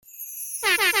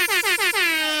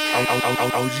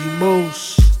OG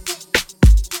Moose.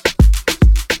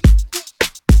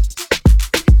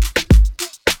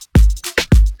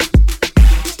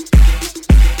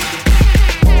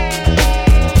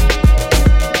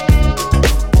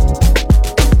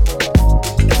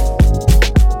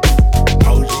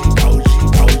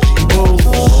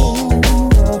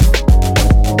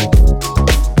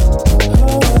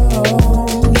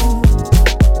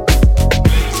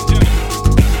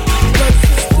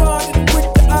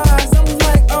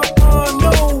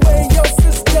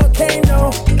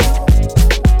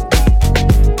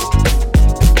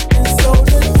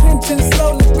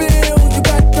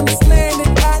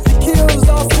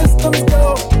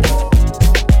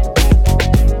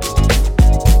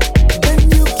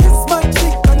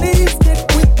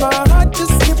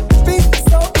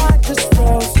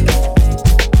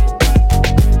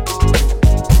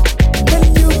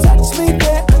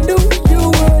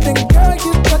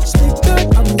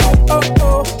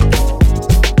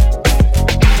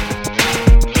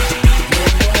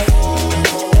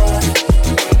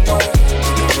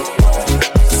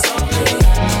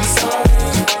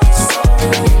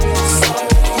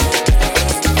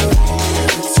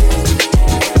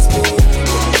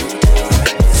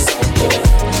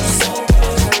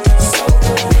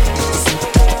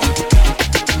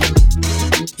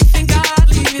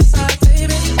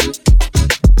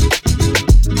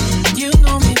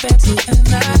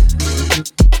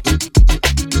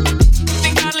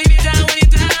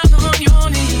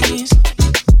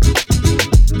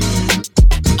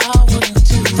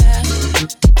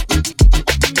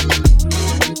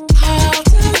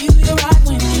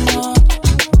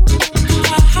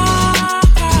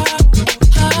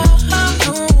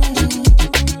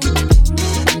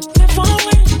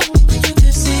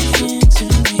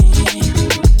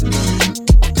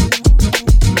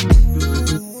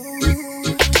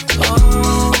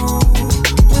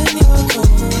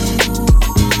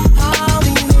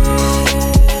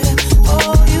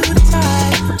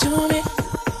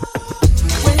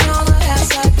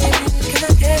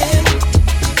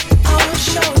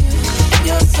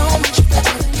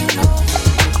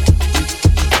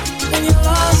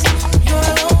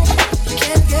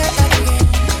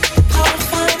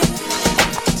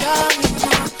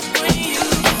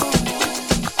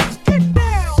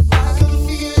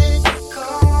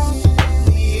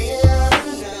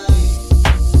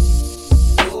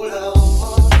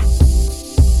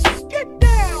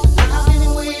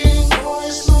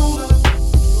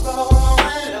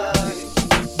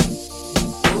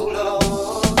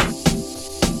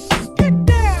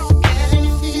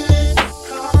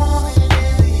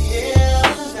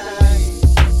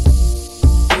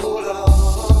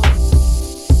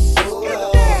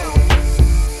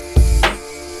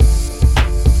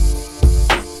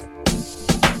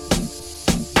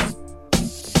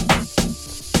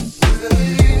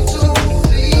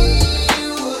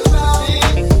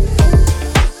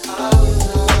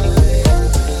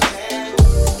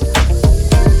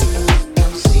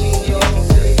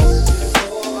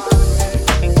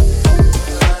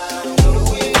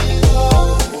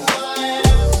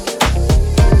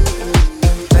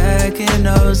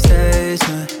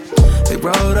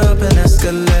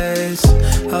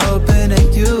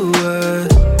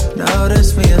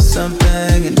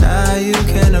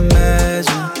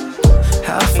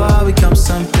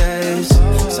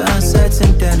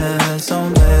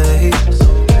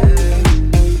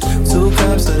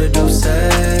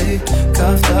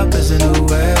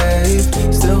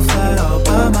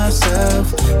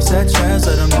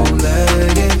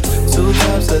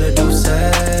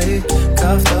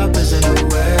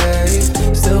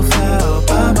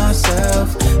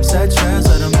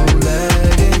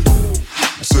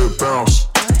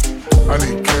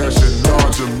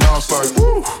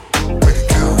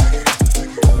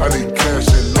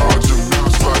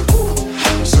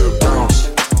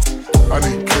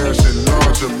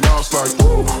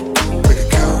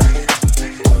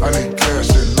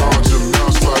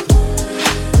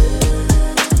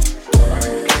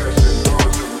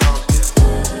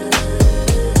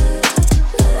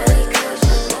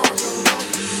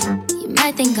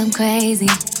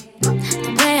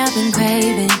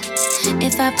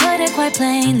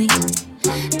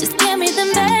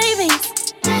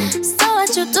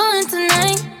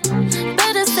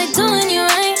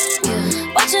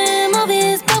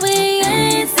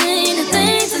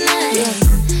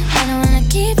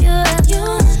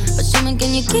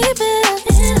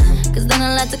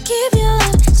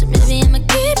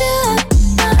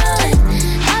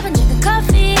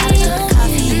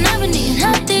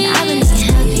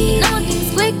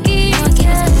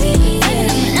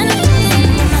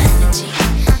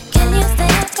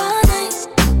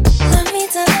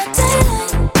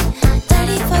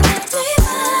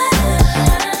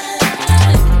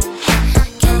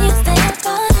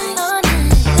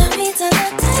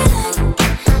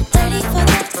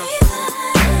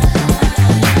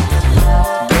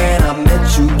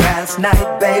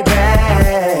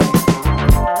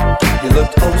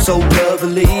 so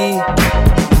lovely.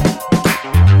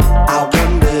 I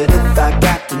wondered if I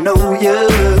got to know you,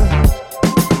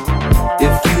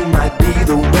 if you might be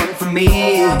the one for me.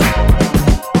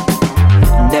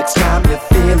 Next time you're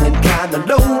feeling kinda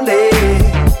lonely,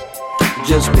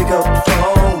 just pick up the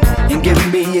phone and give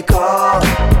me a call,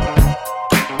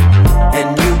 and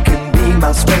you can be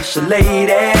my special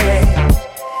lady.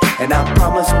 And I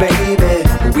promise, baby,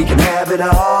 we can have it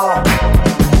all.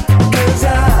 'Cause I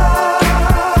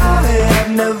have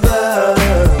never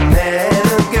met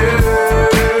a girl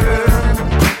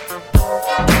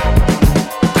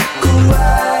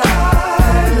quite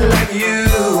like you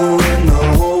in the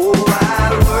whole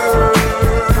wide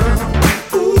world.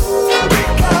 Ooh,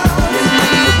 because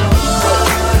you're number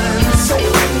one,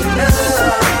 second to none.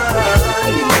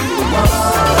 You're number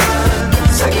one,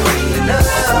 second to none.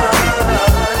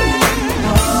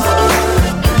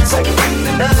 Second to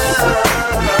none.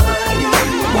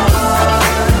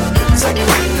 Second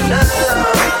to none.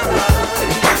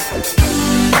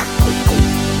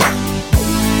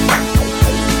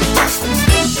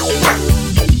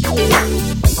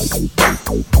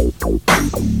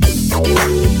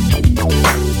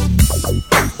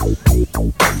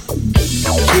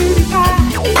 Cutie pie,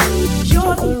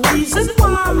 you're the reason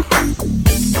why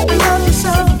I love you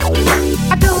so.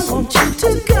 I don't want you to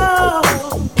go.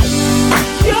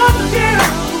 You're the girl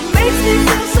who makes me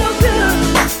feel so good.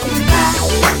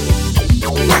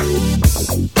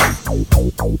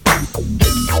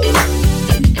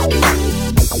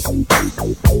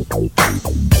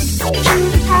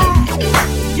 Cutie pie,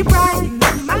 you brighten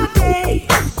my day.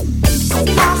 It's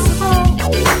impossible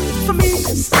for me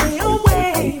to stay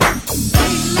away.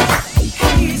 Lately,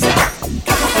 hazy,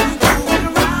 got me going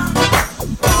around.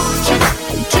 Want you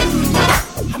to know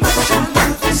how much I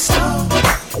love you so.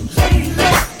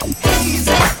 Lately,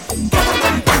 hazy, got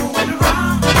me going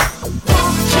around.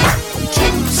 Want you to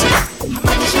see how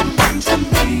much you mean to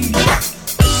me.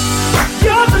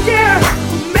 You're the girl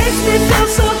who makes me feel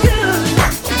so good.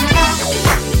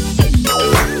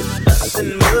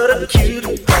 Nothing but a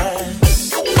cutie pie.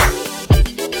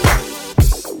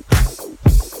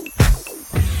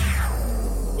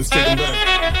 Let's take 'em back.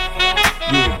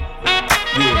 Yeah,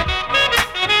 yeah.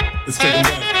 Let's take 'em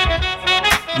back.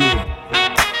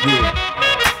 Yeah, yeah.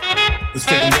 Let's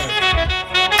take 'em back.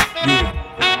 Yeah,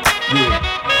 yeah.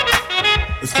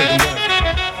 Let's take 'em back.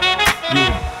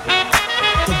 Yeah.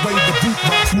 The way the beat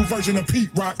rocks, new version of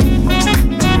Pete Rock. Let's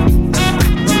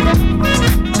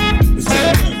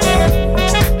take 'em back.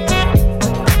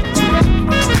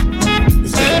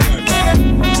 Let's take 'em back.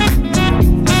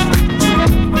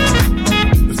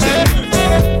 Let's take 'em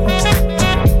back.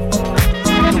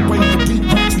 The way the beat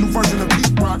rocks, new version of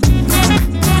Pete Rock.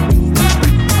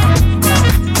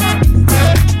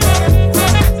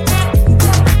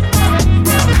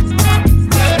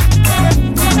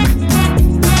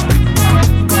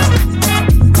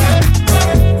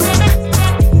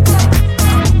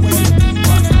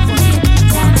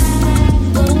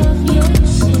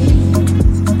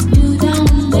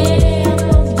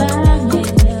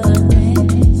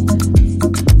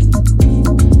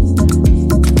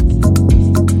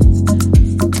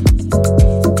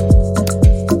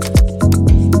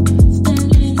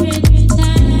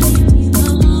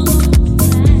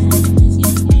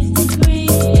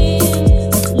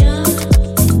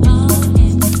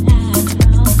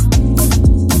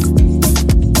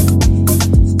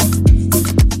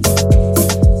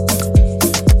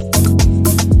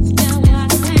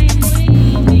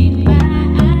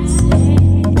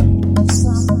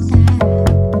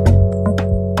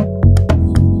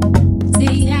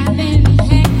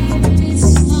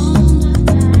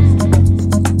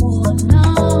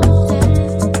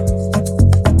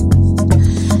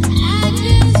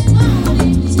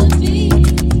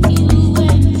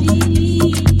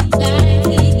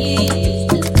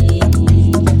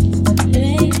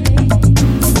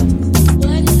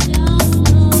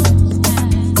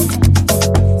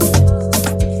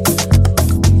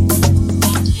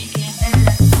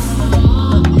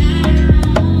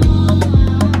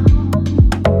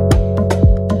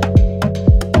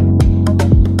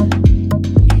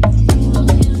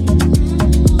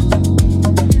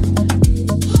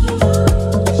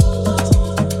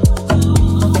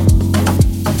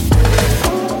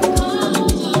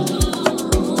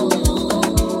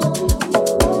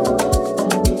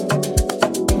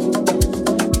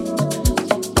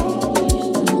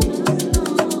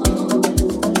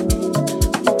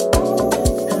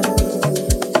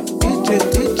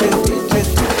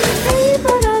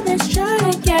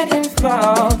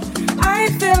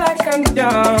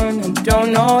 done and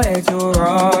don't know where to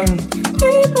run.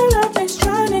 People always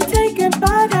trying to take it,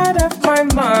 but I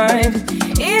time.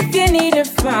 If you need a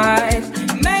fight,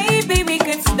 maybe we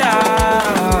could start.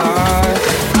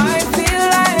 I feel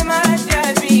I might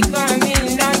just be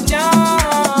coming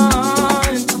undone.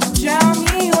 Tell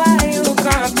me why you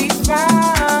can't be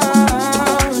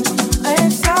found.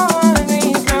 It's so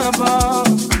unreasonable.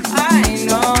 I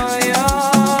know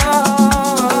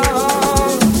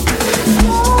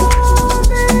love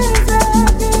is a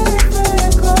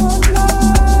difficult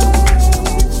life.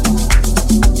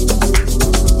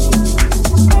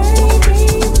 Maybe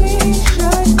we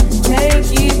should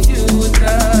take it to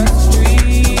the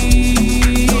street.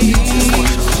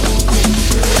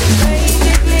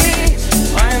 Basically,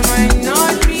 I might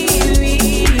not be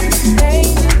weak.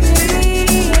 Basically,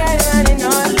 I might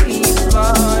not be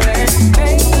falling.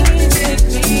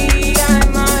 Basically, I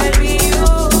might be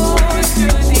used to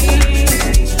this.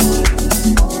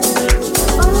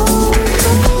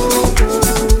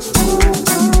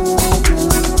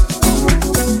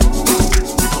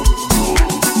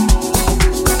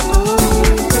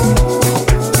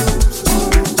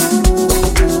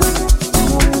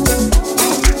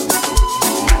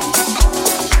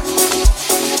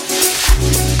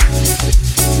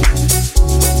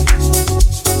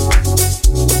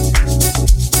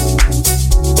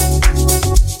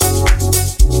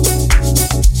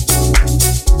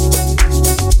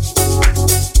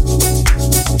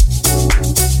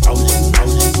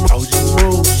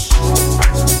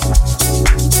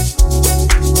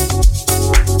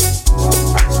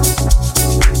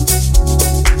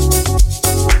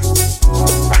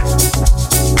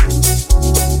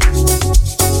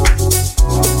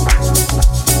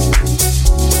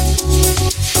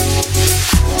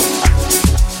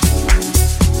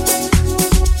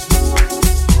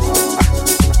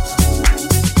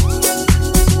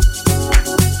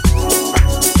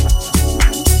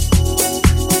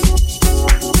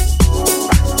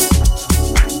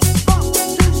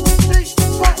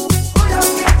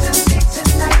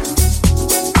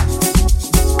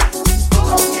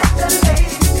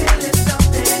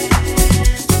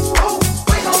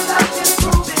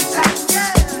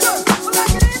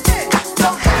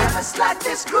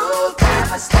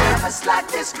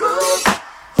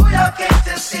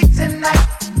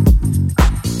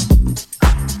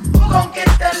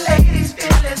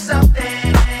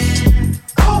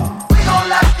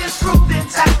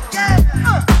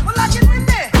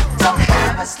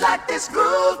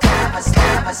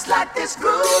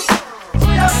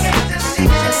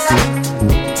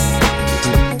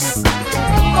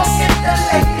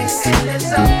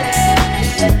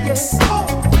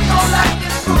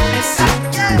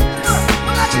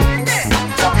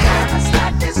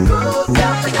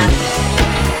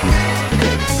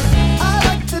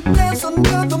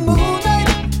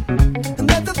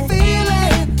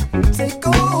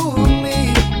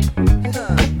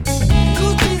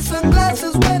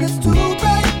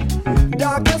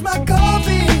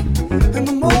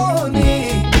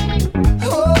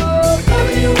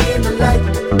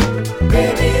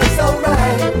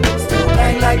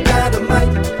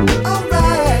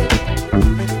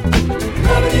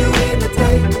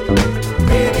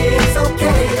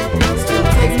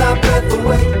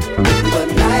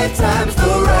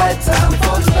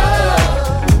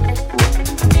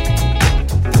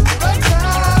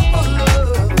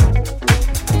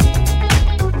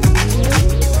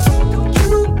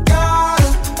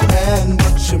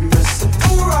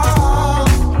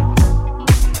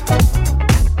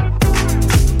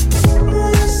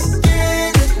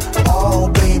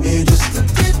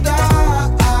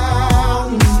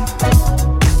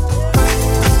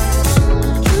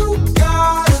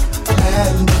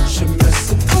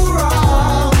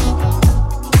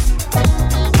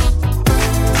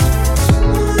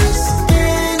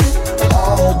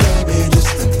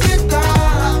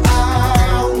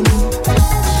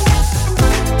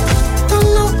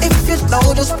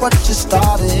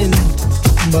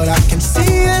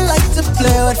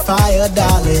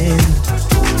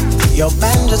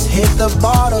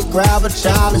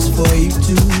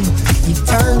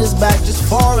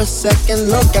 Second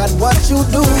look at what you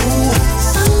do.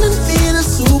 Sending me the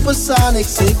supersonic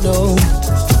signal.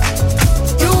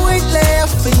 You ain't lay a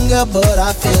finger, but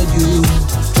I feel you.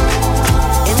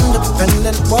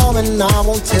 Independent woman, I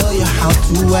won't tell you how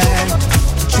to act.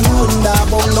 But you and I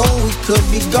both know we could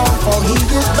be gone before he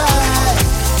gets back.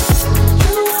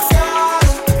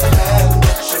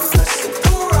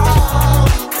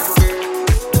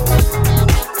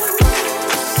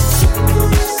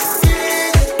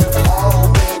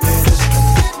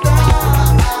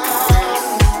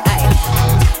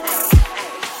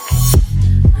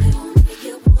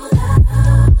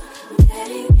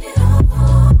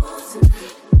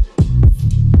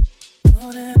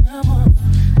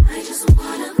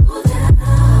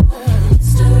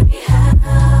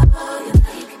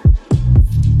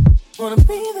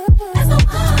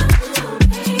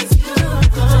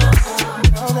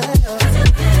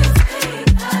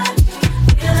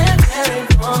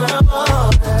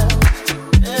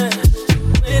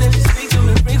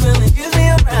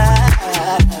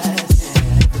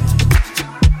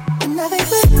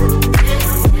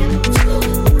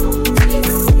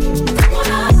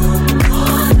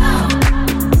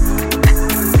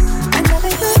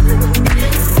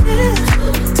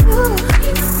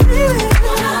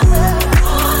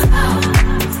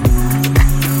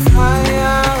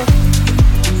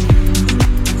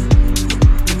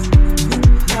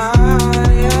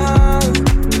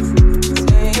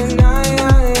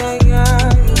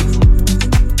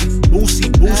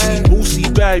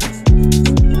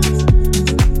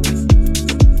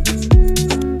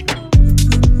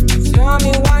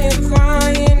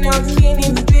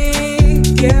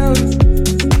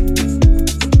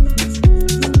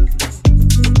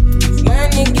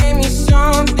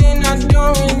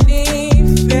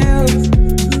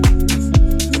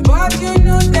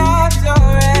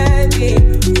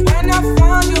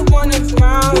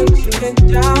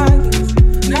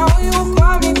 darkest. Now you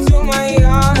come into my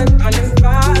heart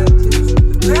uninvited.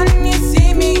 When you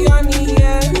see me on the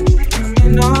edge,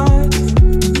 I'm not.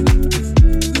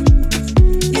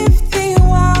 If the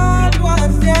world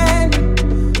was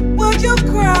ending, would you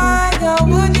cry or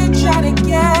would you try to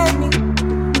get me?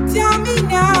 Tell me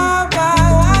now, I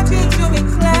want you to be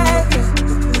clear.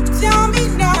 Tell me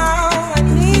now, I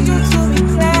need you to be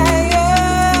clear.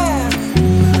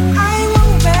 I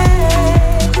will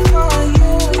wait for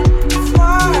you,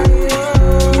 for you.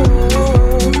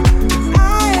 I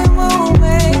will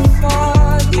wait for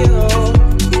you.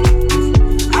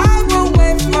 I will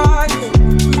wait for you.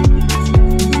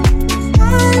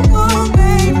 I will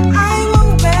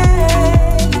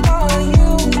wait for you,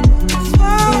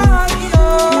 for you.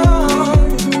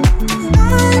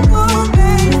 I will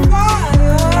wait for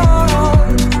you.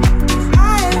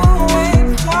 I will wait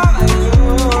for you.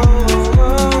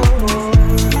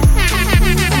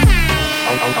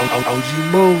 OG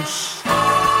Moose.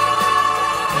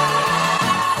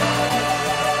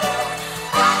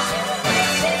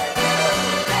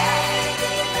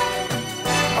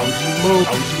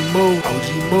 OG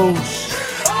Moose.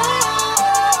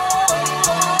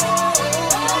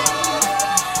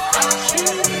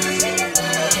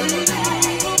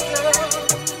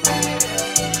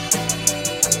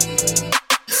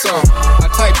 So, I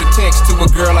typed a text to a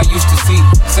girl I used to see,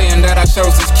 saying that I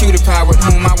chose this cutie pie with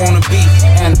whom I wanna be.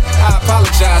 And I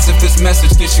apologize if this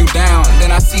message gets you down.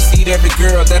 Then I CC'd every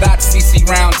girl that I'd CC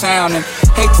round town. And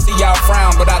hate to see y'all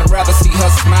frown, but I'd rather see her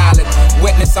smiling.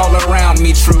 Wetness all around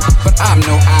me, true, but I'm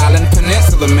no island.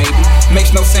 Peninsula, maybe.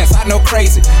 Makes no sense, I know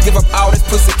crazy. Give up all this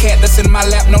pussy cat that's in my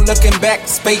lap, no looking back.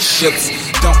 Spaceships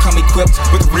don't come equipped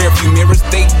with rear view mirrors.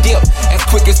 They dip as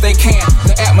quick as they can.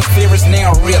 The atmosphere is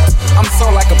now ripped. I'm so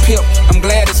like a pimp. I'm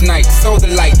glad it's night, so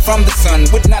the light from the sun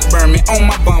would not burn me on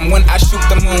my bum when I shoot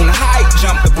the moon. High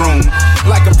jump the broom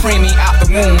like a preemie out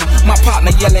the womb. My partner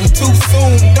yelling too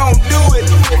soon. Don't do it.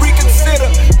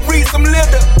 Reconsider. Read some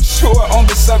litter. Sure on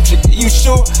the subject. You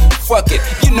sure? Fuck it.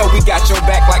 You know we got your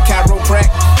back like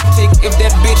chiropractic. If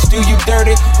that bitch do you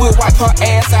dirty, we'll wipe her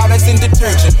ass out as in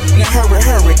detergent. Now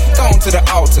hurry, go on to the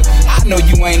altar. I know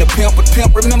you ain't a pimp, but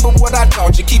pimp, remember what I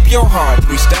taught you. Keep your heart,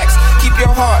 3 stacks. Keep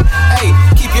your heart, hey,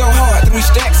 keep your heart, 3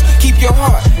 stacks. Keep your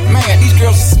heart, man, these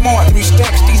girls are smart. 3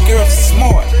 stacks, these girls are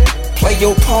smart. Play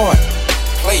your part,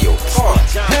 play your part.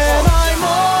 Am I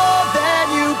more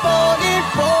than you falling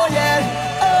for yet?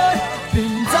 I've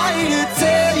been dying to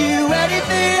tell you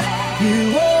anything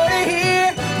you wanna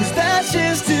hear, 'cause that's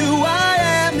just who I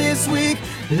am this week.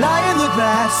 Lie in the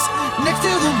grass next to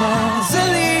the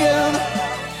mausoleum.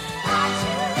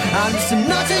 I'm just a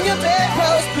notch in your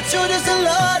bedpost, but you're just a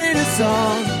lot in a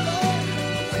song.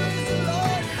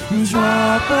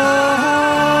 Drop a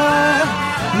heart,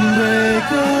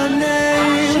 break a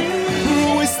name.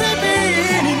 Who is stepping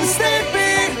in,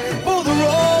 stepping for the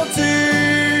road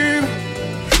team?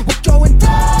 We're going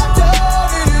down,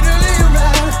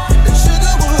 around, and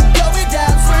sugar will going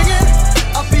down swinging.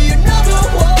 I'll be another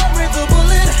one with a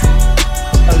bullet.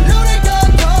 A loaded gun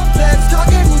complex,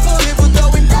 talking with bullet. We're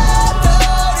going down,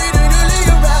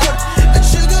 around, and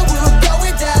sugar will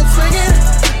going down swinging.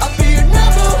 I'll be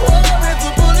another one with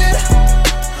a bullet.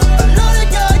 A loaded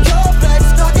gun complex,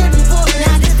 talking with bullet.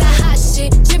 Now this the hot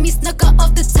shit. Jimmy Snuka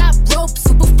off the top rope,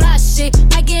 super fly shit.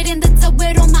 I get in the tub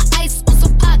with all my ice on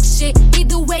some pop shit.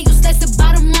 Either way, you slice it,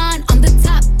 bottom line, I'm the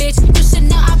top bitch. You should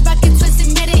know I rock it, twisted,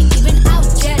 made it even out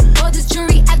yet. All this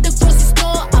jewelry at the grocery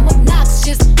store, I'm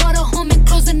obnoxious. Bought a home and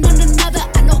closing on another,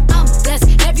 I know I'm blessed.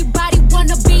 Everybody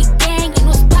wanna be gang, ain't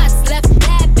no spots left.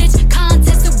 Bad bitch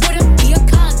contest, it wouldn't be a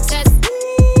contest.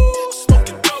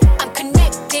 I'm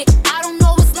connected, I don't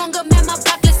know what's longer, man, my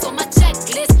bucket on my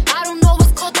checklist. I don't know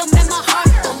what's colder, man, my heart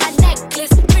on my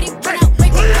necklace. Pretty when I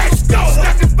wake up. Let's go.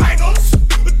 Snapping fingers.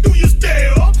 Do you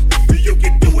still? You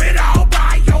can do it all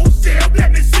by yourself.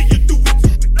 Let me see you do it.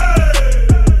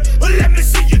 Let me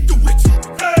see you do it.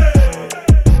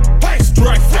 Hey,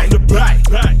 straight from the back,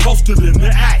 posted in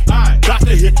the act. Got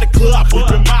to hit the club, we've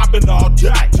been mobbing all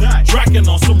day. Drinking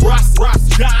on some rust,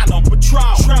 shine on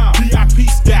Patron. VIP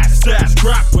stats,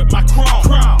 strapped with my chrome.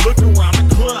 Look around the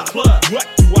club, what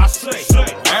do I say?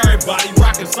 Everybody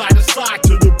rocking side to side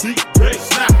to the beat.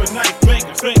 Snapping night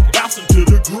finger, bouncing to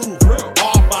the groove.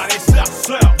 All by themselves,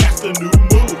 that's the new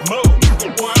move.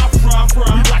 Where I'm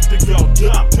from, we like to go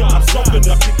dumb. I'm soaking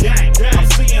up the game, I'm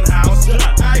seeing how it's done.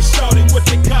 Hey, shorty, what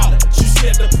they call it? She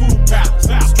said the pool palace,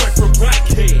 straight from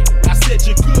Blackhead. I said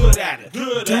you're good at it,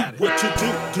 what you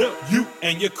do, you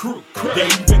and your crew. They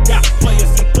even got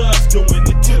players and thugs doing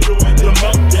it too. The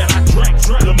more that I drink,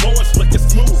 the more it's looking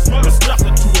smooth. There's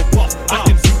nothing to a walk, I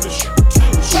can do the shit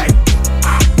too.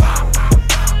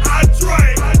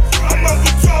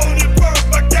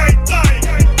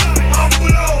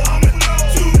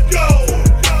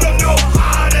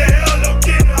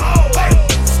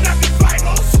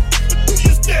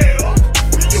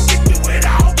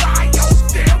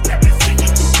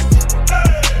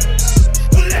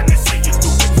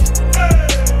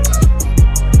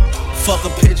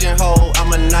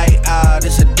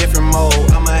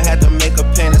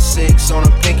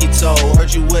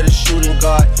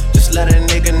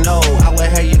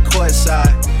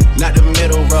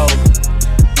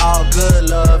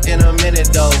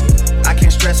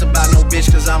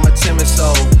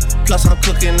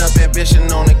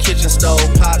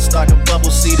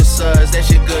 that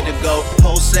shit good to go.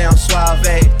 Hoes say I'm suave,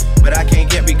 but I can't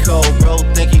get me cold. Bro,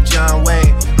 think he John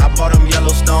Wayne. I bought them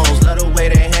Yellowstones, love the way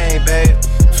they hang, babe.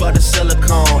 For the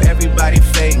silicone, everybody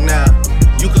fake now.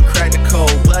 You could crack the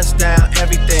code, bust down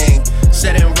everything.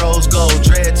 Set in rose gold,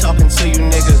 dread talking to you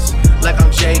niggas like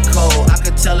I'm J. Cole. I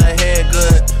could tell her head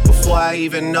good before I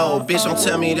even know. Bitch, don't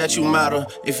tell me that you model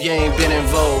if you ain't been in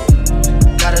vogue.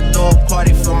 Gotta throw a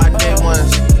party for my day ones.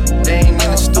 They ain't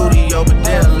in the studio, but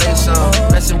they'll lay some.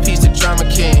 Rest in peace to Drama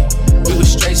King, we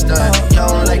was straight stunned. Y'all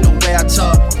don't like the way I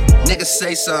talk, niggas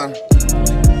say something.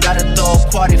 Gotta throw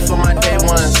a party for my day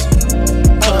ones.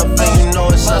 Pull up and you know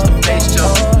it's us, the bass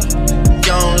jump.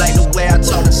 Y'all don't like the way I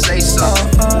talk and say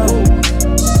something.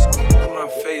 My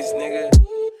face, nigga.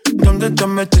 ¿Dónde te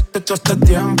metiste todo este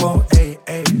tiempo? Ey,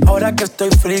 ey. Ahora que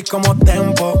estoy free como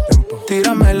tempo.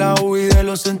 Tírame la UI de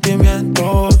los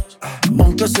sentimientos,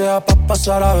 aunque sea pa'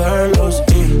 pasar a verlos.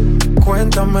 Y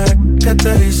cuéntame qué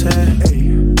te dice,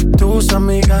 tus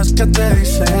amigas qué te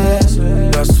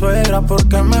dicen, la suegra por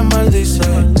qué me maldice.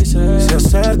 Si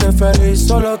hacerte feliz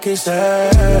solo quise.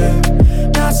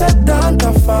 Me hace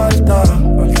tanta falta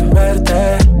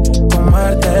verte,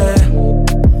 comerte.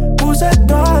 Puse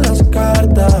todas las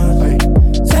cartas,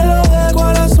 se lo dejo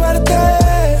a la suerte.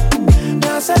 Me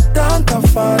hace tanta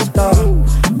falta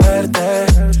verte,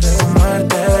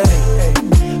 comerte.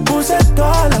 Puse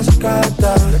todas las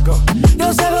cartas,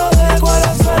 yo se lo dejo a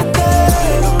la suerte.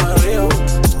 Yo me río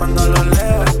cuando lo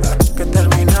leo, que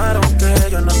terminaron, que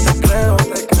yo no te creo.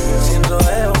 Sin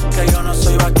rodeo, que yo no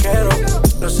soy vaquero.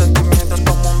 Los sentimientos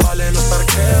como un vale los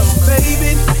parqueo.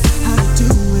 Baby, how you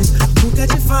doing? Who got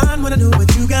you fine when I know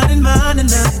what you got in mind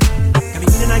tonight? Got me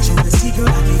in the night, show the secret,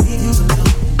 I can't leave you alone.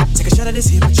 Take a shot of this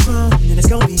here Patron, and it's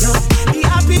gonna be on.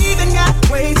 VIP then got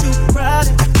way too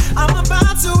crowded. I'm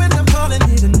about to end up calling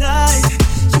it a night.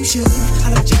 You should,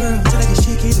 I like your girl, till I get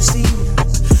shaky to see.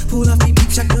 Pull off the beep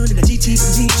shotgun in the GT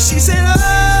for me. She said, oh,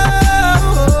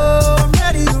 I'm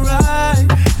ready to ride.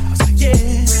 I was like, yeah,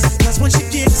 cause once you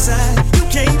get inside, you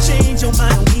can't change your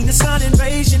mind. Don't mean the sun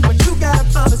invasion, but you gotta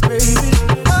promise, baby.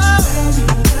 Oh,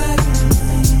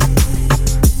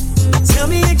 tell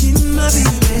me again, my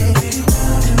baby.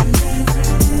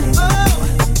 Oh,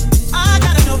 I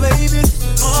gotta know, baby.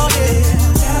 Oh, yeah.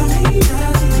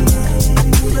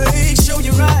 Make sure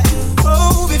you're right.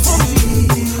 Oh, before me.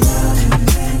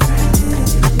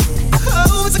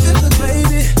 Oh, it's a good look,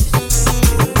 baby.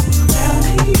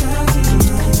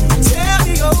 Tell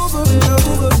me over and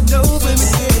over and over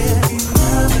again.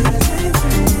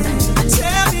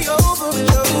 Tell me over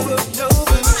and over and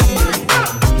over again.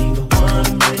 Be the one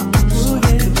with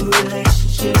a good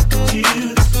relationship with you.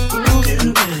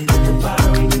 You baby, the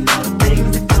power and all the things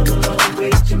that come a long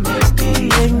way to make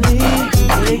me.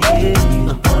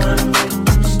 The one with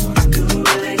a good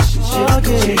relationship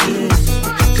with you.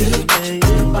 You baby,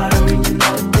 the power and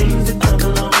all the things that come a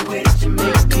long way to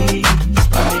make me.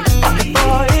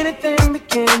 For anything that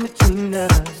came between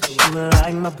us, you were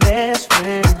like my best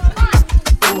friend.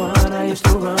 The one I used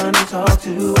to run and talk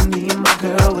to when me and my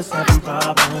girl was having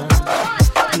problems.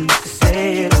 You used to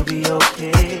say it'll be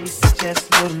okay,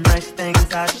 suggest little nice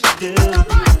things I should do.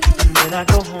 And then I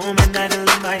go home at night and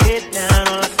lay my head down.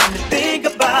 All I seem to think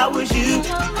about was you.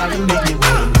 How you make me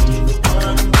want to be the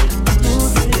one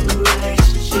with a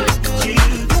relationship with you.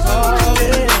 Oh,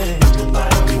 yeah.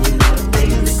 Nobody really know the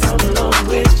things that come along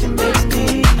with you. Make me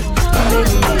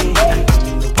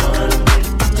the one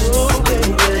with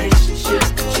a relationship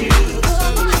with you.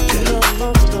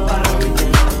 Nobody really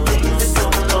know the things that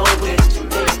come along with you.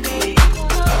 Make me.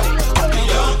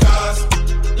 Young cars,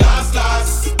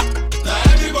 last. Now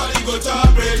everybody go to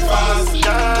breakfast.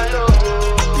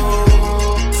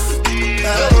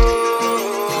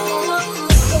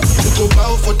 You go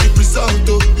bow for the result,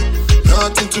 oh.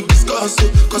 Nothing to discuss, oh.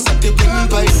 Cause I did win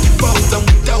by default and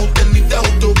without any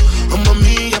doubt, oh. I'm a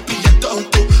me happy at all,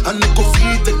 oh. I no go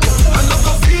feed the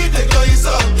girl is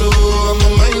out, oh. I'm a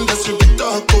mind that's really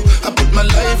talk, oh. I put my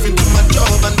life into my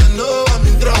job and I know I'm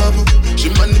in trouble. She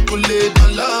manipulate my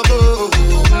love, oh.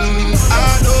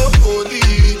 I know holy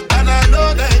and I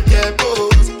know that get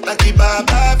both. Like the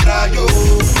Baba Frayo,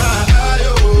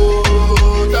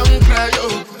 don't cry,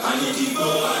 oh. I need to go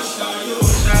and shadow.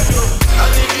 I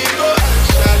need to go and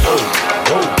shadow.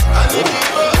 I need to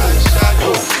go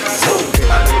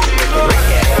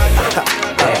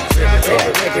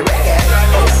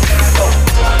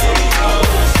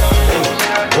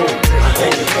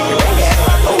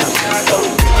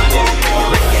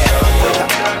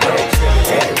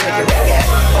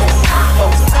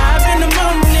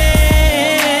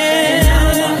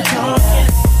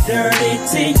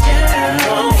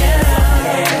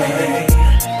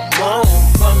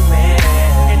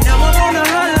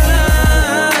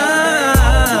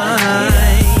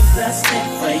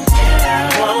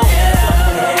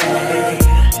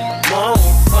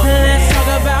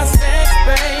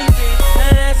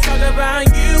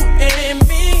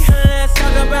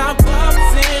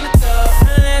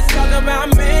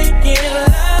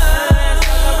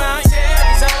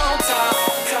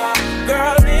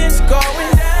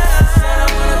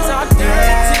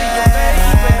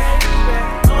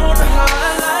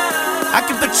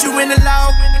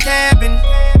cabin,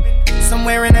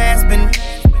 somewhere in Aspen.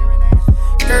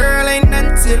 Girl, ain't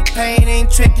nothing to the pain, ain't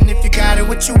tricking if you got it,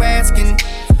 what you asking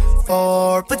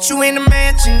for? Put you in a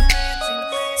mansion,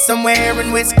 somewhere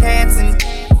in Wisconsin.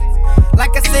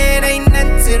 Like I said, ain't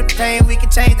nothing to the pain, we can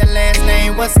change the last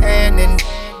name, what's happening?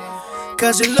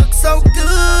 Cause you look so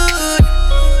good,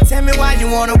 tell me why you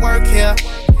wanna work here.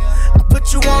 I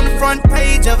put you on the front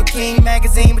page of a King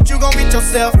magazine, but you gon' get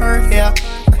yourself hurt here.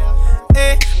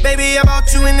 Hey, baby, I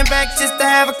brought you in the back just to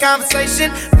have a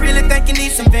conversation. Really think you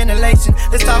need some ventilation.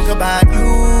 Let's talk about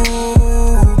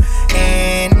you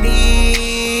and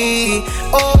me.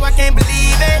 Oh, I can't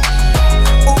believe it.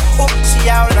 Ooh, she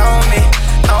all on me,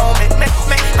 on me.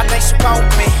 I think she want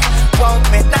me.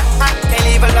 Nah, I can't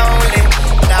leave her lonely.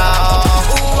 No,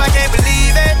 ooh, I can't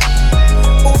believe it.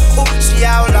 Ooh, she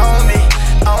all on me,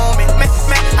 on me.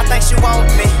 I think she want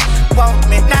me.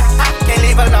 Nah, I can't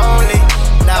leave her lonely.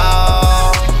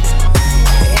 No,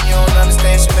 and you don't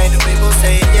understand, she made the people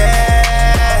say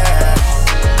yeah,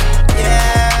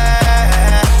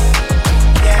 yeah,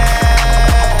 yeah.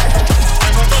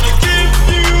 Never gonna give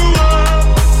you up,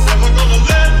 never gonna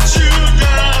let you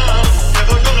down,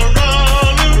 never gonna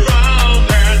run around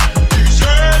and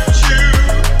desert you,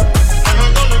 never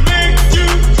gonna make you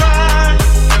cry,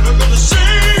 never gonna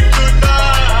say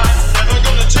goodbye, never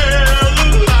gonna tell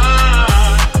a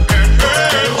lie and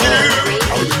hurt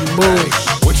you.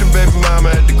 With your baby mama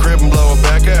at the crib and blow her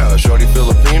back out. Shorty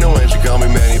Filipino and she call me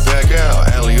Manny Pacquiao.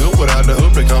 Alley-oop without the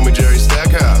hoop, they call me Jerry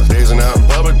Stackhouse. Dazing out in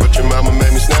public, but your mama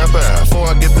made me snap out. Before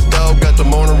I get the dog, got the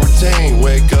morning routine.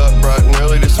 Wake up bright and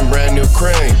early to some brand new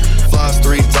cream. Floss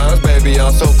 3 times, baby,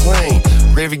 I'm so clean.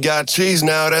 Gravy got cheese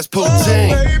now, that's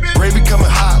poutine. Gravy coming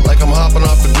hot like I'm hopping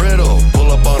off the griddle.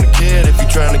 Pull up on the kid if you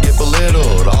trying to get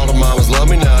belittled. All the mamas love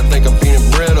me now, I think I'm peanut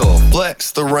brittle.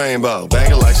 Flex the rainbow,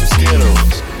 bang it like some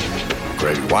Skittles.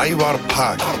 Gravy, why you out of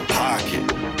pocket?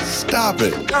 Stop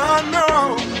it. I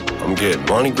know. I'm getting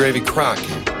money, Gravy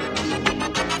Crockett.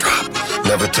 Drop.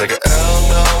 Never take a L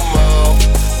no more.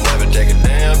 Never take a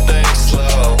damn thing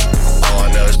slow. All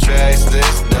I know is chase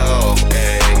this dough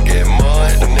and get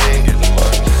money.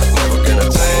 Never gonna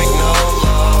take no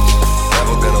loss.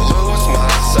 Never gonna lose my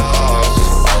soul.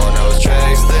 All I know is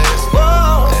chase this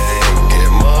dough and get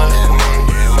money.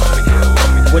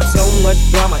 With so much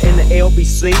drama in the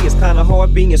LBC, it's kinda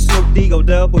hard being Snoop D-O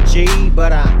double G.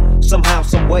 But I somehow,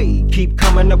 some way, keep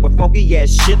coming up with funky ass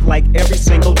shit like every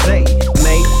single day.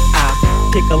 May I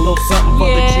pick a little something for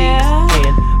the G's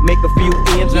and make a few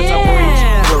ends as I breeze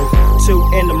through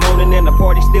 2 in the morning and the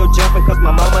party still jumping cause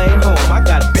my mama ain't home. I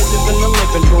got bitches in the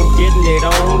living room getting it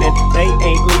on and they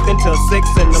ain't leaving till 6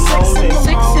 in the morning.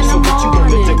 So what you gonna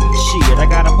do? Shit, I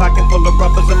got a pocket full of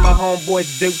rubbers and my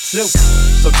homeboys do too.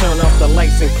 So turn off the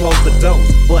lights and close the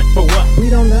doors. But for what? We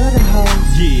don't love them hoes.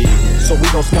 Yeah. So we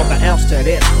gon' smoke an ounce to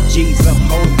that. G's up,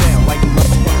 hold down like you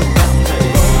motherfucking bounce to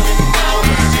that.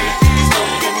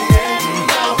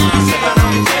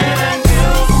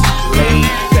 Laid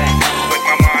back. With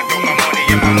my mind on my money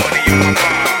and my money on my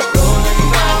mind.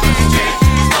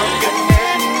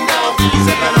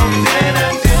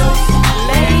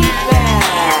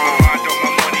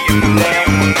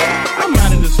 I'm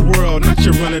out of this world, not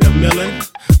your run of the millin'.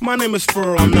 My name is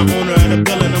Furl, I'm the owner of the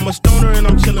building. I'm a stoner and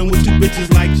I'm chillin' with 2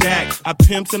 bitches like Jack. I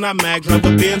pimps and I mag, drive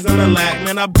the Benz on the lack.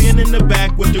 Man, I've been in the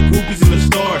back with the groupies and the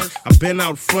stars. I've been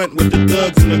out front with the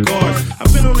thugs and the guards.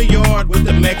 I've been on the yard with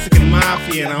the Mexican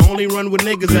mafia. And I only run with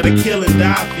niggas that'll kill and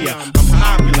die for ya. I'm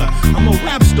popular, I'm a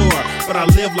rap star, but I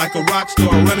live like a rock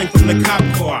star running from the cop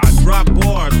car. I drop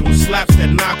bars from slaps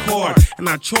that knock hard. And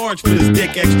I charge for this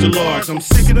dick extra large. I'm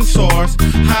sicker than SARS,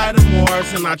 higher than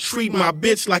Mars. And I treat my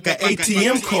bitch like an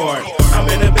ATM card. I'm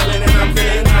in the building and I'm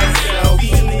feeling myself.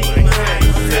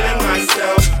 Feeling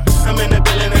myself. I'm in the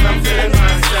building and I'm feeling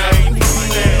myself. I'm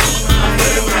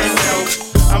feeling myself.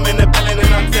 I'm in the building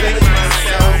and I'm feeling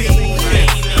myself. I'm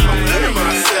feeling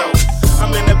myself.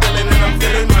 I'm in the building and I'm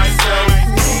feeling myself.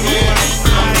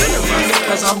 I'm feeling myself.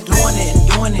 Cause I'm doing it and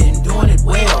doing it and doing it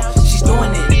well. She's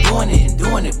doing it and doing it and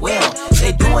doing it well.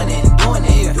 They doing it and doing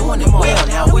it and doing it well.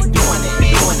 Now we're doing it,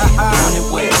 doing it, doing it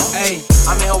well. Hey,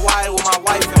 I'm in Hawaii with my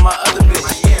wife and my other bitch.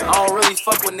 I don't really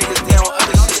fuck with niggas down on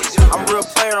other shit. I'm a real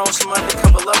player on some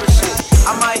undercover lover shit.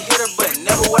 I might hit her, but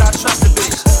never would I trust a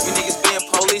bitch. You niggas being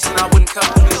police and I wouldn't cuff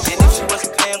the bitch. And if she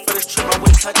wasn't paying for this trip, I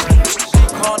wouldn't touch the bitch.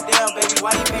 Calm down, baby,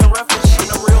 why you being rough and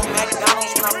shit? I'm the real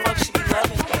McDonald's when I fuck, she be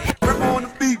loving. Rip on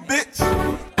the beat, bitch.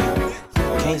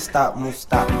 Can't stop, won't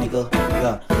stop, nigga.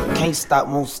 Yeah. Can't stop,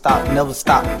 won't stop, never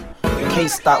stop. Can't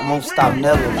stop, won't stop,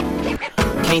 never.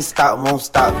 Can't stop, won't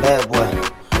stop, bad boy.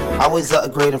 Always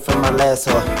upgrading from my last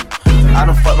whore. I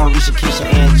done fucked on Risha, Keisha,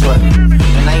 and Joy.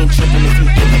 and I ain't tripping if you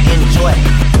ever enjoy.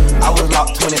 I was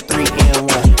locked 23 in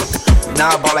 1.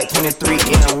 Now I bought like 23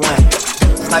 in 1.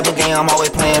 Sniper game, I'm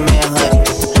always playing manhunt.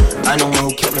 I'm the one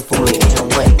who kept me fully in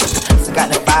what? Still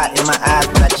got the fire in my eyes,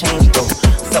 but I changed though.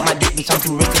 Suck my dick, bitch, I'm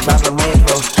too rich to buy the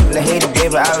rainbow. But I hated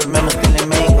baby, I remember stealing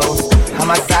mangoes. How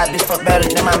my side bitch fuck better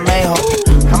than my main hoe.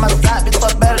 How my side bitch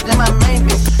fuck better than my main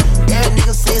bitch. Every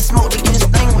nigga say smoke to get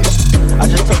extinguished. I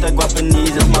just took that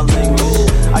Guapanese as my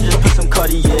language. I just put some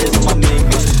Cartiers on my main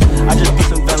bitch. I just put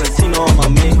some Valentino on my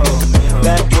main hoe.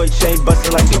 Bad boy chain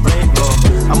bustin' like a rainbow.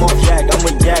 I'm off yak, I'm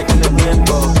with yak in the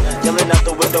limbo. Yelling out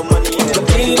the window, money in the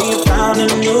Baby found a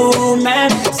new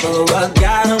man, so I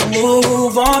gotta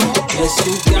move on. Guess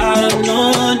you got a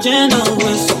new agenda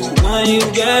with someone you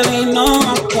barely know.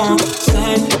 I won't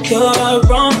say you're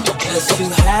wrong. Guess you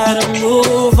had to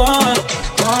move on.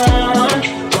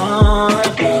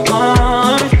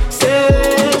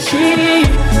 Say she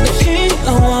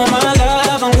don't want my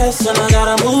love. I'm guessing I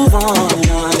gotta move on.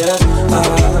 I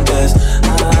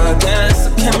guess I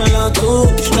came a little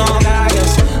too strong. I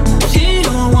guess she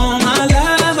don't want my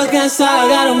love. I guess I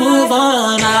gotta move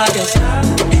on. I guess.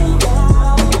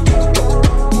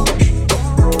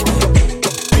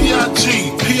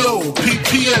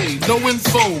 P.O.P.P.A. No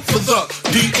info for the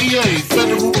DEA.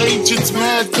 Federal agents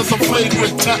mad cause I'm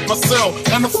flagrant. Tap my cell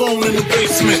and the phone in the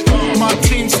basement. My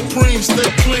team supreme, stay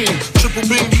clean. Triple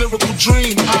beam, lyrical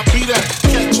dream. I be that.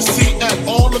 Catch a seat at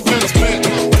all events, man.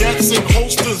 Dancing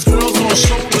holsters, girls on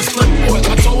shoulders. Playboy,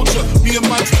 I told ya, me and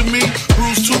Mike's to me.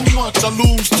 Bruise too much, I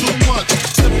lose too much.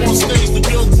 Step on stage, the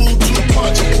girls boo too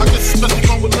much. I guess especially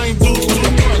going with lame dudes too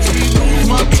much. Me lose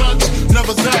my touch,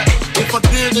 never that. If I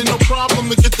did, ain't no problem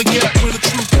to get the gap where the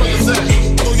true players at.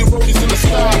 Throw your rollies in the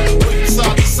sky, wave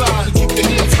side to side, and keep your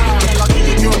hands high while I give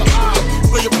your girl an eye.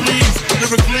 Play it please,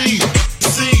 lyrically.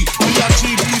 See,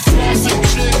 B.I.G.B. flossing,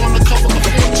 jig on the cover of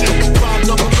Fortune. 500,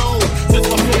 it's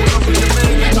my phone number, your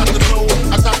man, I got the dough,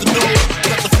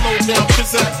 got the flow down,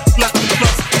 pizzazz, black and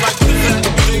plus, like pizzazz,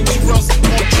 dangerous,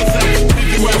 more pizzazz,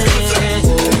 big you ass pizzazz.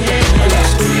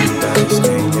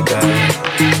 Stay in your bag,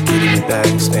 get in your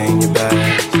bag, stay in your bag.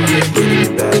 Get in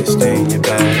your bag, stay in your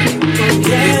bag. Get in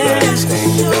your bag, stay in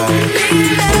your bag. Stay in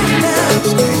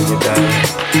your bag.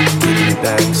 Get in your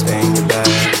bag, stay in your bag.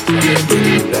 Get in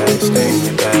your bag, stay in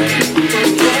your bag. Get in your bag, stay in your bag.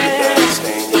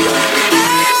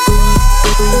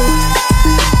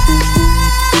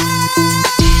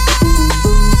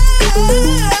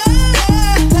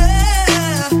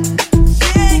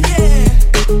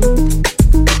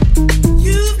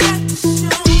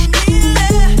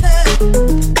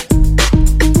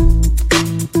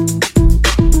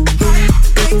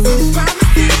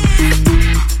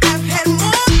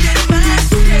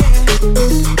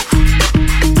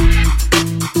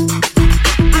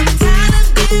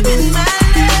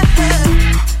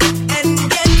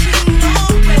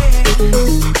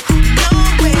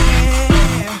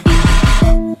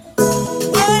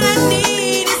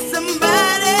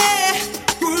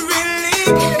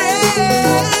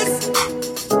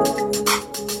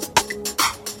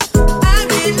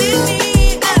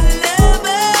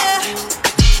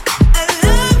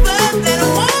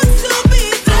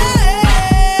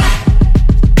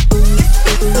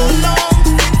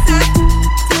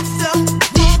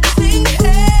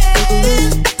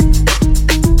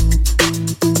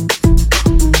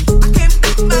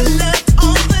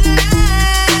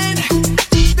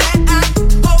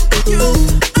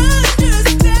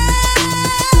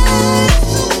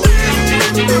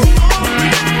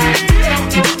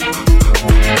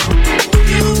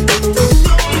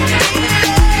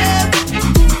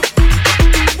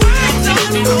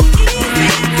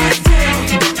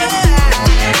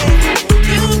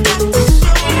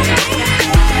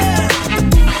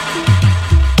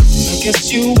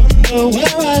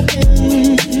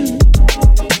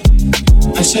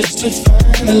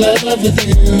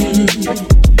 Within.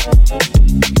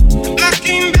 I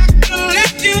came back to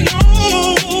let you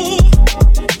know.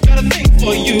 Got a thing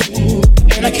for you,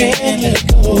 and I can't let it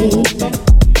go.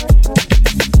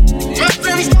 My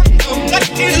friends wonder what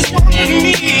is wrong with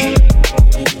me,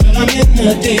 but I'm in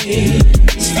the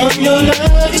days from your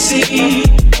love, you see.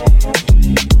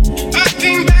 I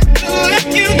came back to let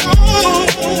you know.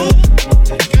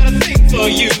 Got a thing for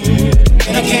you,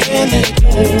 and I can't let it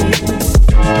go.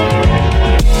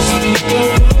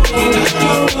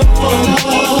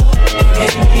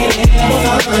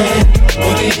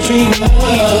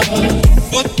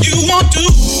 What you want to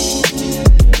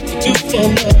do for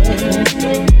love?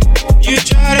 You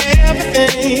tried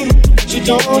everything, but you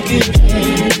don't get it.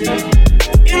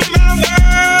 In my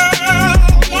world,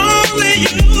 only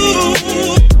you.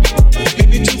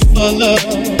 Maybe do for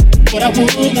love what I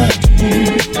would not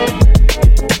do.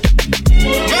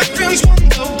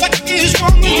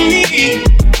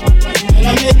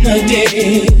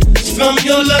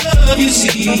 your love, you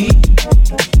see.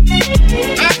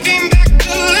 I came back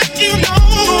to let you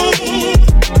know.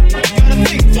 Got a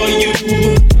thing for you,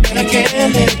 and I can't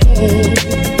let go.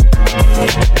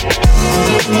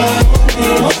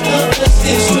 One of us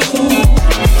is true.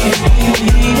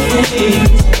 Anything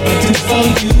I do for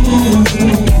you,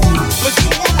 but you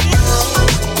won't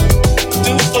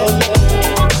do for love.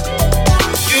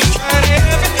 You tried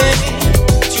everything,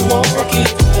 but you won't work it.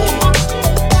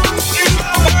 In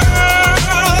my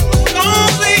world,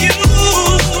 only you can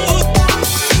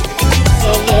do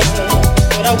for love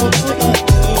what I would not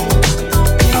do.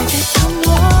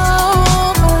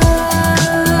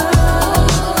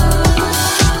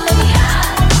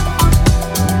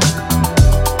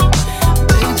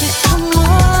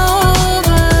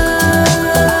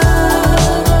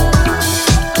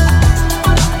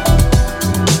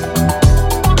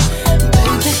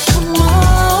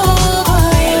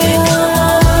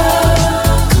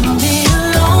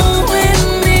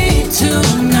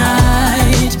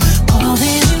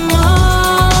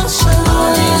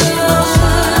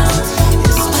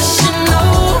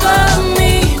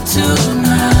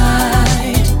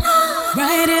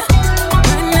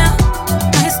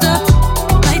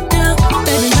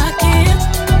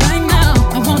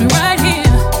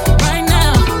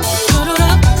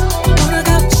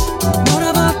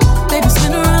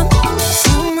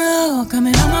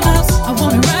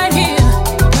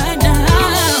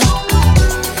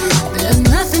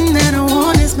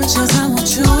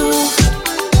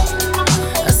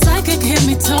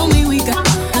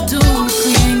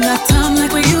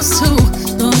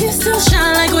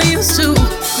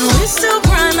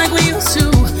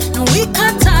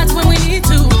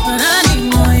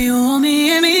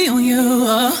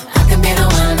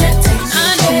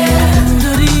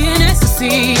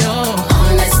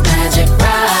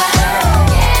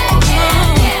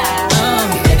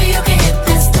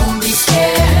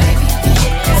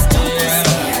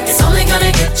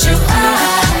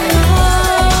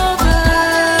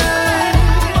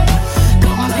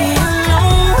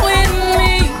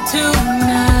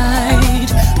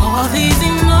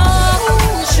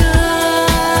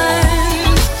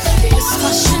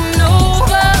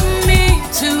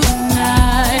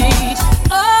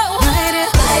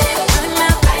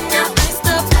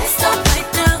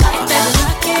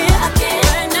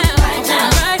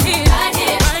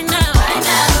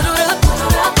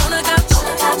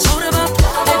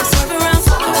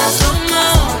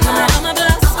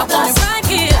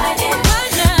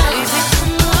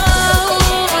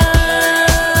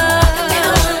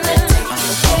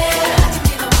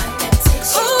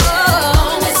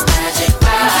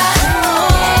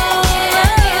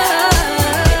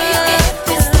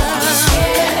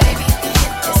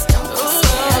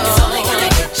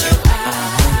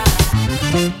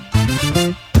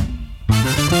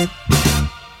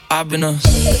 I've been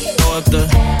throw up the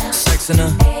sex in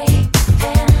her.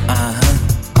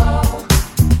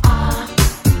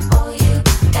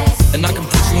 And I can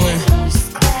put you in.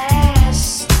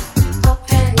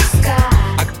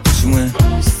 I can put you in.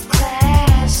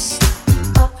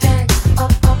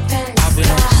 I've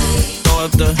been throw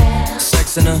up the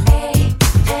sex in her.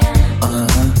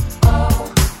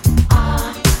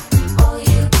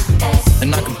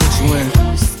 And I can put you in.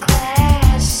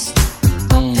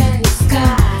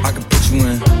 I can put you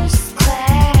in.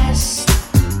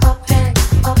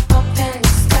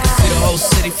 See the whole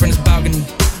city from this balcony.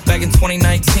 Back in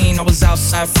 2019, I was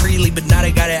outside freely, but now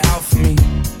they got it out for me.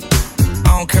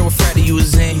 I don't care what Friday you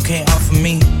was in, you can't offer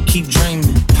me. Keep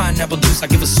dreaming. Pineapple juice, I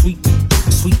give a sweet,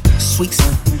 sweet, sweet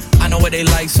son. I know what they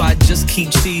like, so I just keep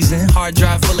cheesing. Hard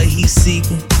drive full of heat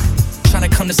seeking. Tryna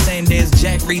come the same day as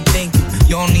Jack rethinking.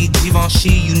 You don't need Givenchy,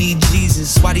 you need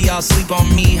Jesus. Why do y'all sleep on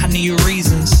me? I need your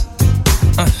reasons.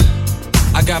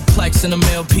 I got Plex in the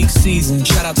mail peak season.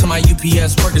 Shout out to my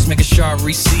UPS workers, making sure I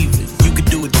receive it. You could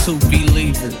do it too,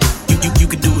 believe it. You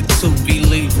could do it too,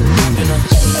 believe it. I'm gonna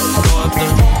throw up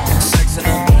the sex in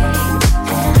her.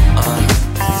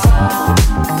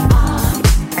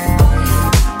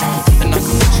 And I can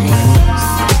put you in.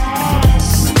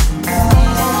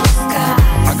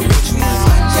 I can put you in.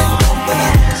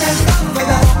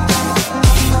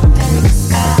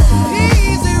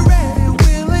 Easy, ready,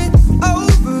 willing,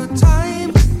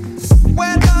 overtime.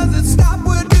 Where does it stop?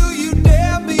 Where do you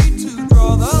dare me to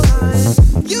draw the line?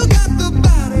 You got the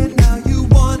body, now you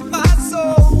want my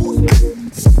soul.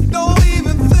 Don't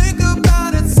even think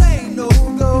about it, say no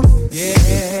go.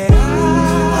 Yeah.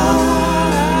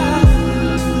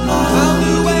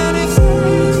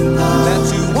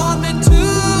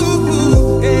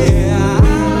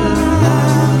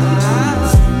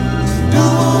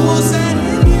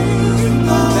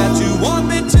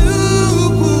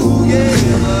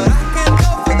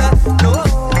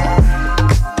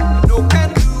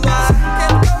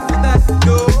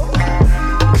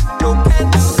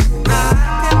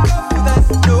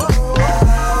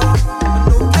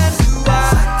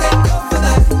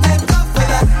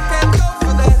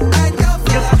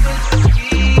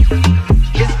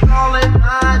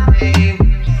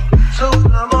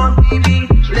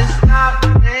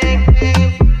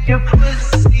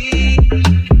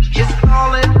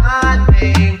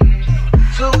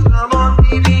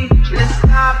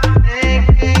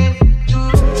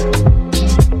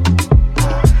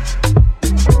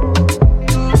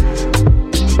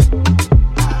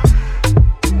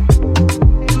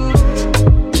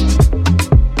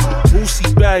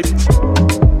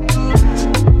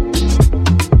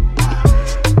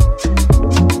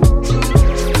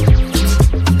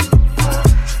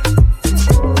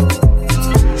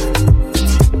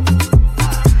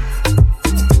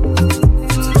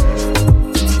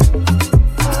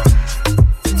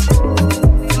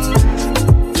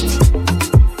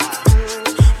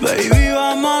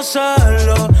 vamos a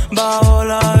hacerlo bajo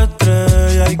las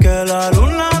estrellas y que la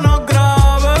luna nos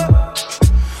grabe.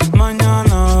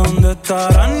 Mañana dónde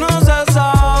estarán no se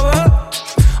sabe.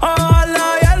 Ojalá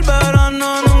y el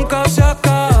verano nunca se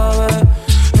acabe,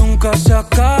 nunca se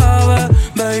acabe.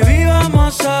 Baby,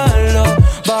 vamos a hacerlo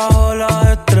bajo las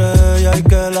estrellas y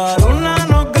que la luna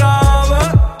nos grabe.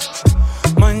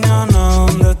 Mañana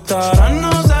dónde estarán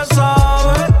no se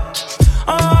sabe.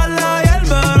 Ojalá y el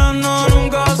verano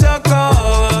nunca se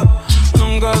acabe,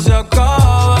 nunca se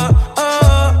acabe.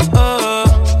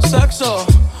 Sexo,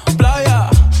 playa,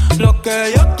 lo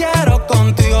que yo quiero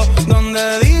contigo.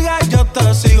 Donde digas yo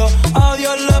te sigo. A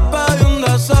Dios le pedí un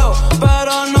deseo,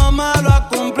 pero no me lo ha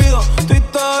cumplido. Tu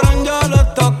Instagram yo le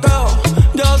toqueo,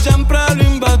 yo siempre lo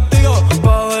investigo.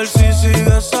 Pa' ver si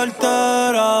sigues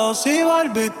soltera o si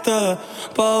volviste.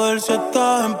 Pa' ver si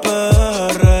estás en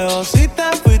PR o si te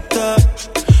fuiste.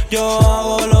 Yo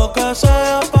hago lo que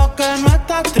sea pa' que no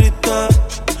estés triste.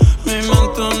 Mi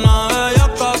mente una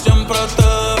bellaca siempre te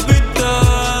despiste.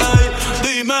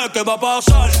 Dime qué va a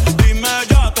pasar, dime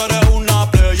ya que eres una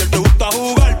player. Te gusta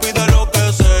jugar, pide lo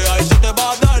que sea y se te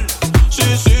va a dar. Sí,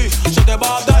 sí, se te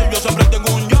va a dar. Yo siempre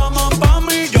tengo un llama pa'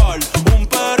 millar, un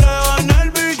perreo en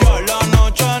el billar. La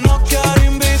noche nos quiere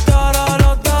invitar a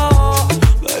los dos.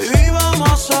 Baby, vamos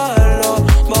a hacerlo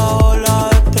bajo la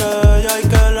estrella y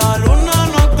que la luna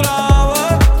nos grabe.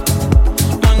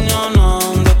 Mañana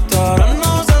dónde estarán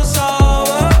no se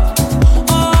sabe.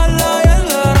 Ojalá y el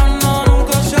verano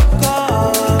nunca se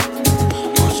acabe,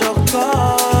 no se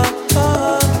acabe.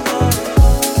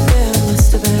 There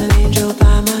must have been an angel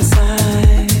by my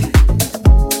side.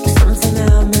 Something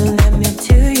that led me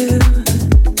to you.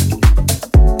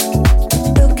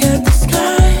 Look at the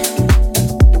sky,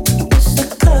 it's the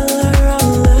color of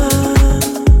love.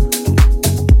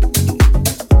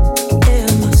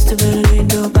 There must have been an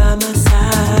angel by my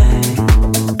side.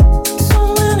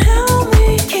 Someone help me,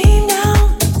 came down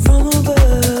from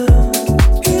above.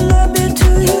 He led me to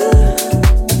you.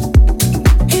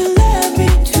 He led me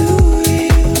to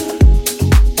you.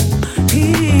 He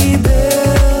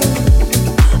built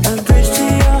a bridge to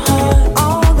your heart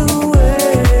all the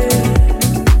way.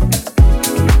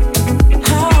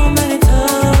 How many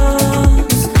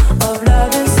tons of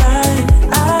love inside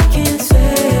I can't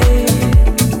say.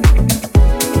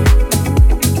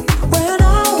 When I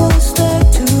was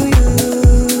next to you,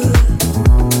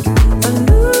 I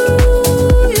knew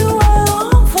you were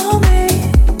all for me.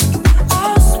 I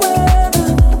swear the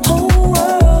whole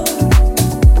world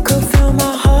could feel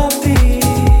my heartbeat.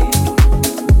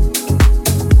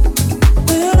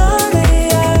 When I lay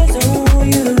eyes on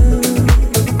you,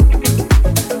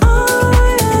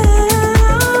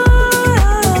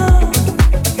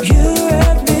 you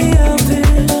wrap me up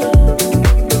in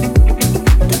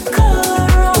the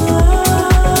color of love.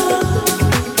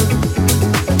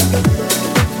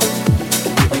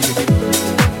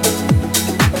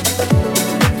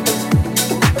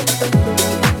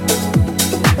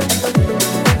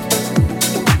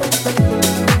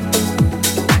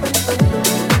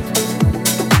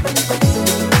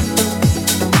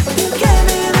 You gave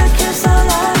me the kiss I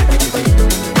like,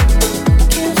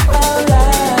 kiss I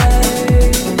like.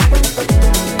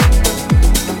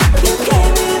 You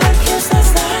gave me the kiss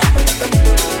that's like,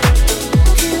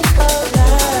 kiss I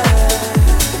like.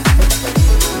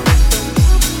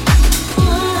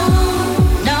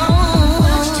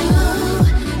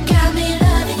 Got me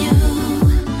loving you,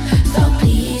 so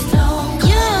please don't go.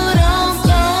 You don't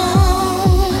go.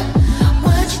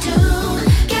 What you do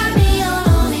got me all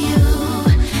over you,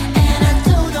 and I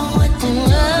don't know what to do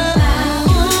about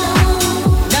you.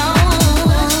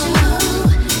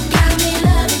 Got me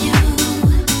loving you,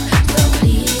 so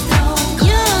please don't go.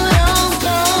 You don't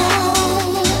go.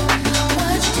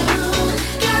 What you do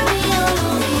got me all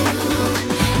over you,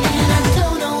 and I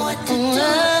don't know what to do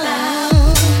about you.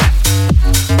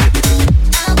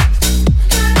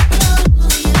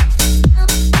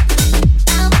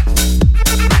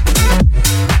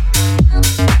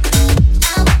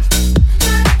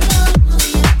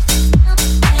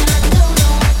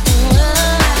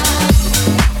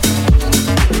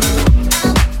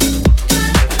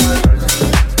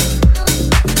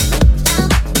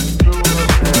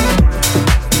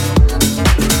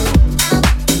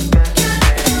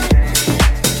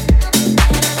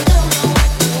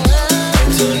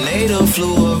 Tornado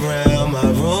flew around my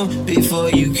room before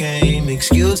you came.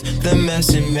 Excuse the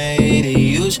mess it made. It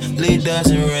usually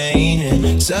doesn't rain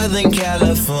in Southern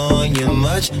California,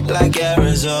 much like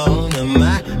Arizona.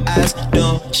 My eyes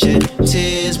don't shed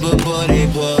tears, but boy they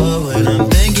pour when I'm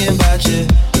thinking about you.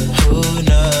 Ooh,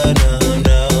 no, no,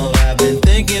 no. I've been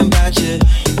thinking about you.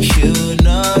 You,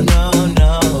 no, no, no.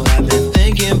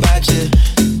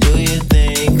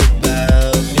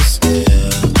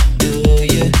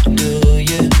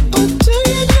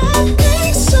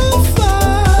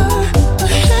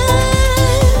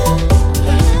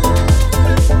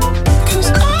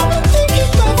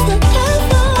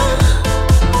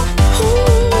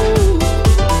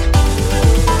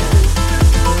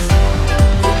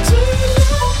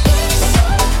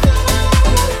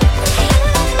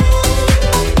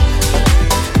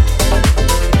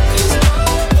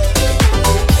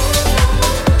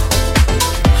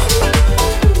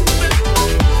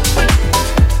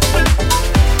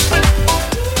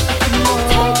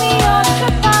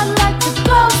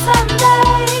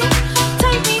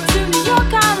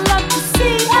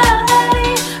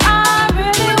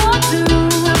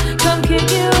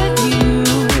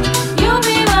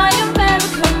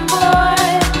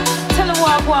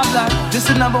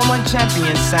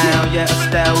 sound. Yeah,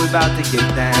 Estelle, we about to get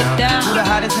down. Who the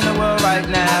hottest in the world right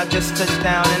now? Just touched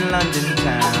down in London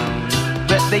town.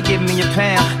 Bet they give me a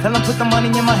pound. Tell them put the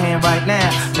money in my hand right now.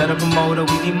 Tell the promoter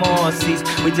we need more seats.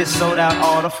 We just sold out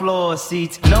all the floor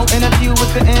seats. No interview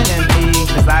with the enemy,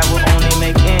 cause I will only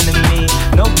make enemy.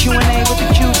 No Q&A with the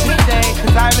Q today,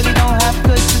 cause I really don't have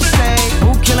good to say.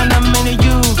 Who killing them in the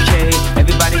UK?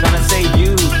 Everybody gonna say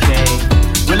UK.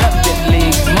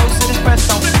 Reluctantly, most of this press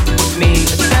don't with me.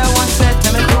 Estelle once said,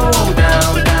 tell me cool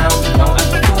down, down. Don't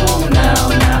act a fool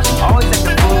now, now. Always act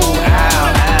a fool,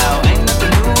 ow, ow. Ain't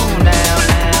nothing new now,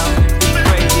 now. Be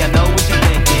crazy, I know what you're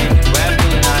thinking.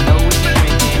 Rapping, I know what you're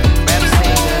drinking. Rap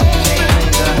singer, chain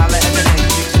linger, holla at the next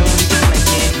chick, soon as you're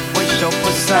blinking. What's your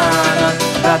persona?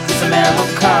 About this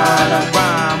Americana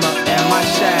rhymer, am I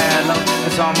shallow?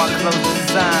 Cause all my clothes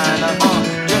designer,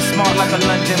 smart like a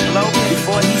London bloke.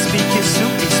 Before he speak his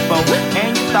suit he spoke.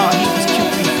 And you thought he was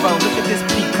cute before. Look at this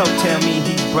peacoat, tell me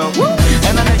he broke.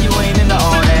 And I know you ain't into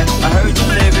all that. I heard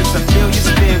your lyrics, I feel your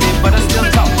spirit, but I still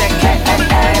talk that cat.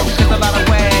 Cause a lot of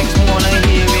wags wanna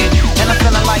hear it. And I'm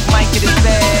feeling like Mike at his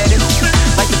baddest,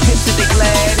 like the pips of the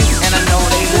Gladys. And I know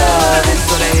they love it,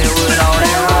 so they hit with all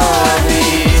that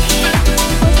rubbish.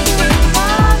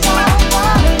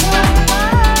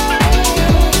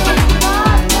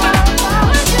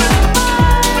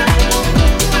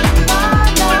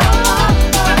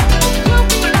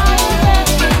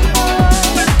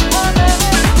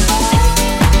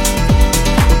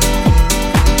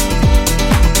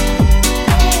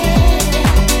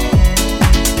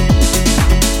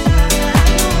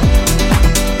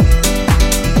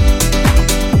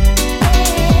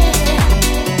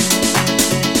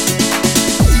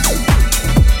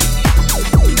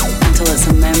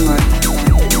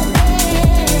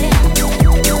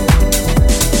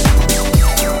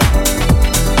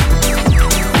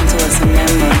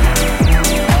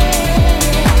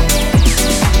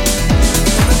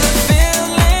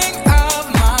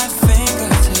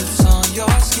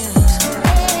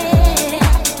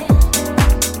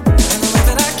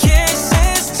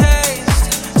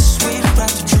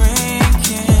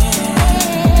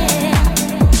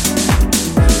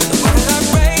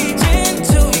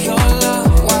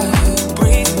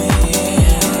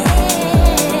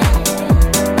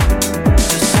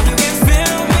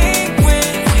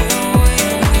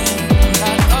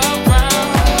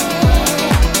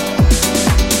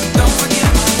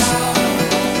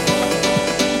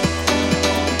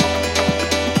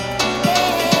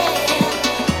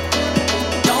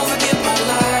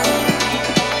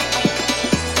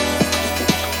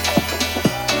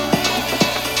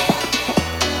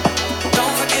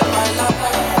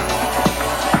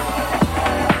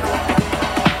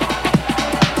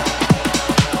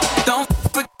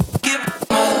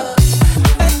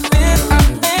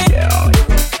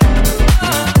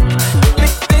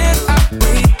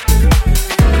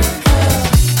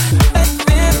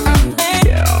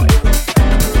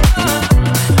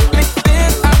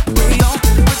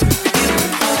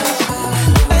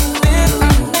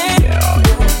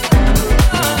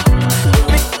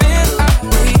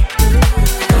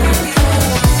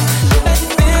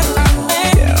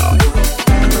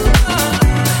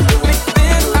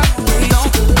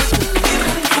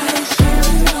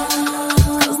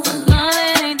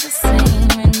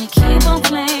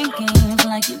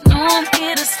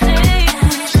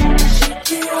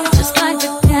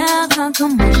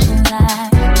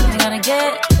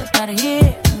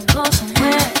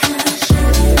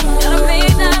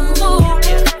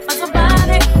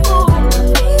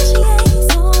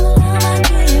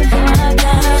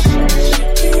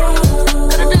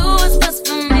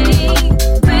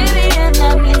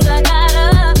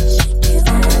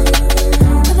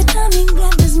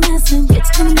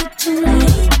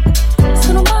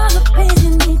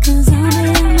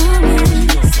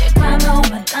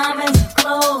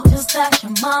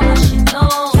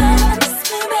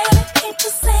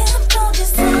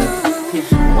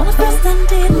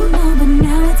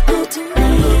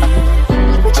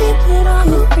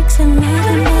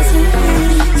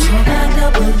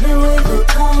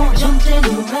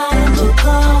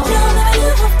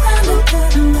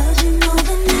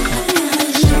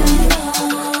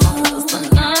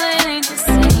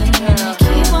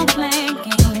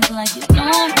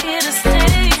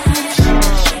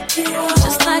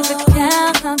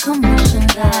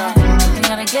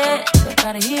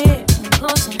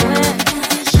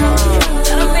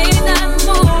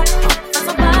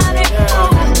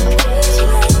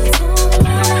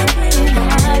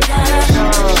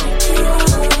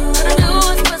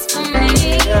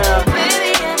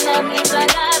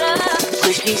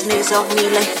 Push these niggas off me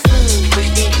like, push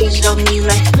these bitches off me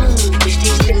like, push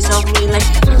these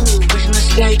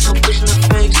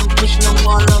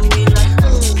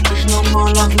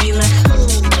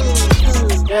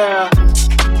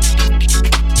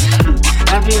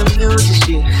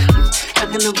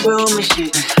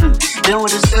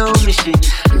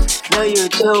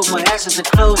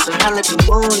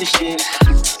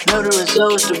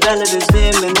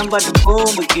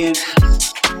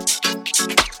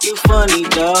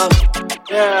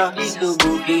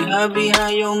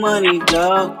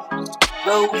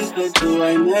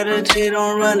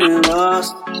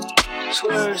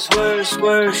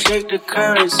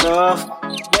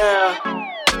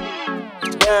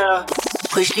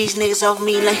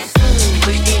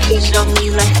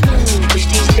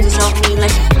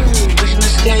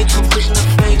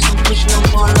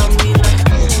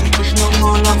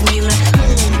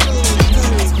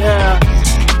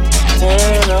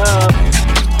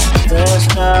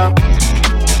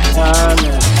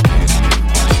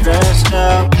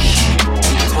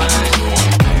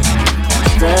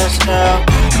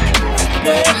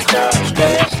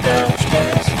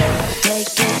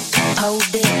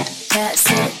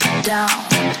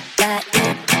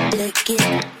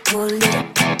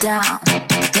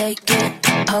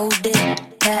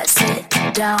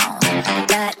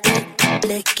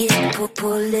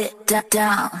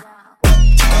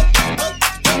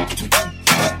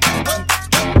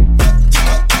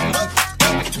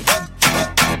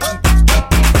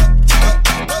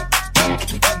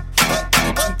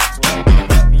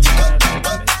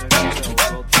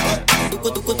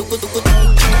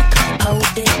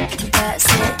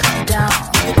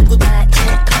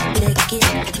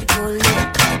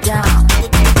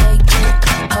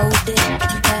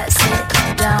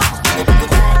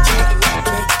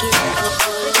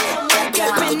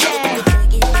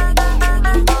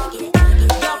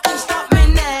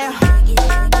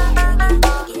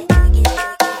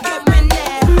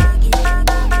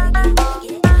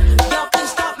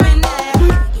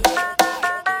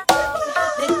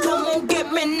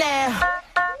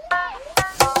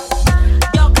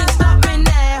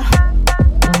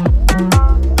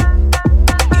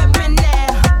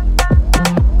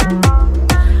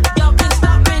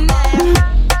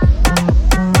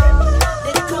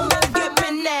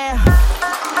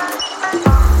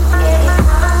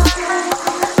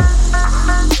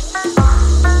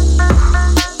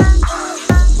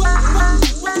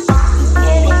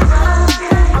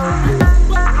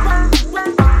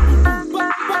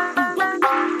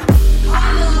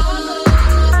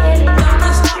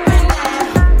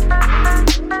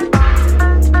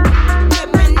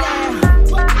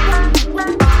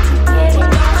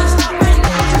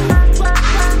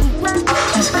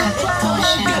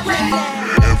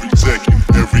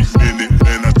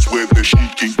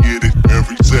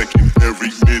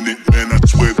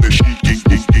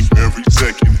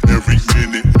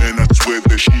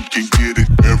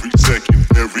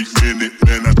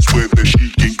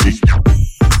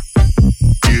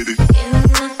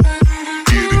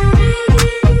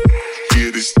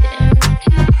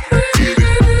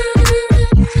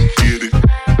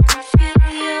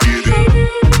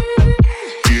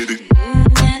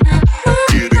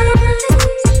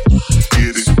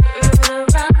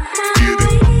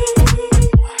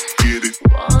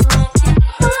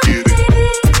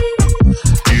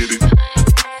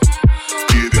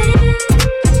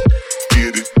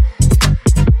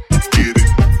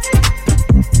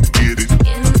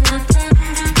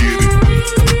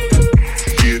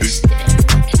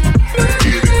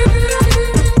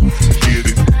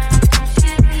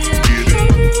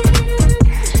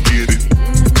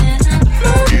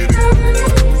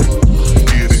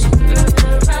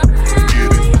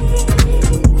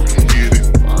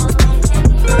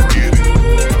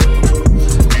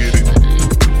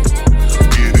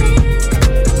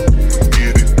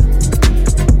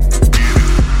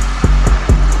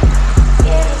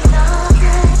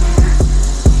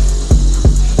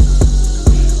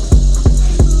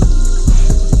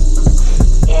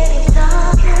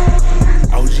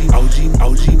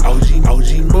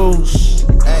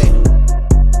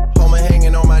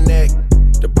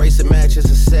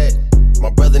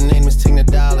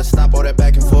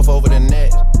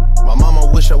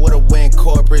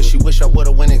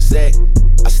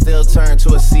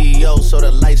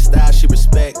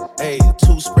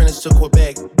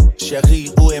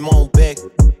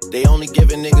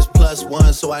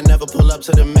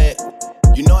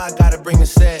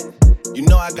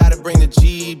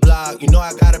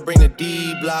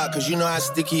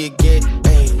Sticky it get,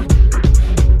 ayy.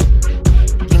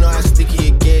 You know how sticky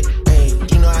it get,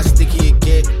 ayy. You know how sticky it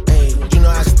get, ayy. You know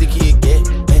how sticky it get,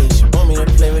 ayy. She want me to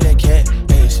play with that cat,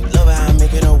 ayy. She Love how I'm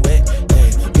making her wet.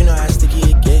 Hey, you know how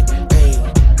sticky it get. Hey,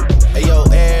 hey yo,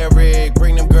 Eric,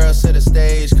 bring them girls to the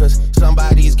stage, cause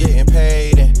somebody's getting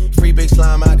paid. And free big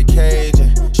slime out the cage.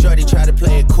 And shorty tried to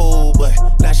play it cool, but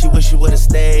now she wish she would've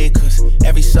stayed. Cause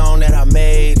every song that I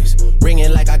made is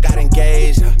ringing like I got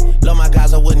engaged. Love my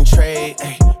guys, I wouldn't trade.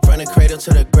 Ay, from the cradle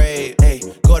to the grave. Ay,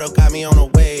 Gordo got me on a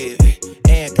wave. Ay,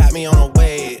 and got me on a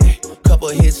wave. Ay, couple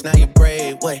hits, now you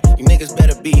brave. Wait, you niggas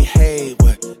better behave.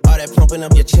 What? All that pumping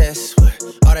up your chest. What?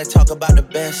 All that talk about the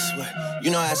best. What?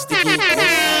 You know how sticky it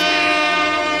is.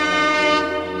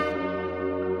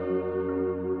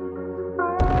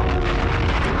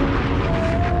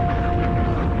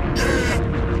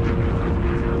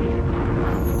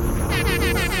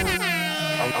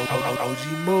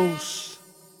 OG Moose.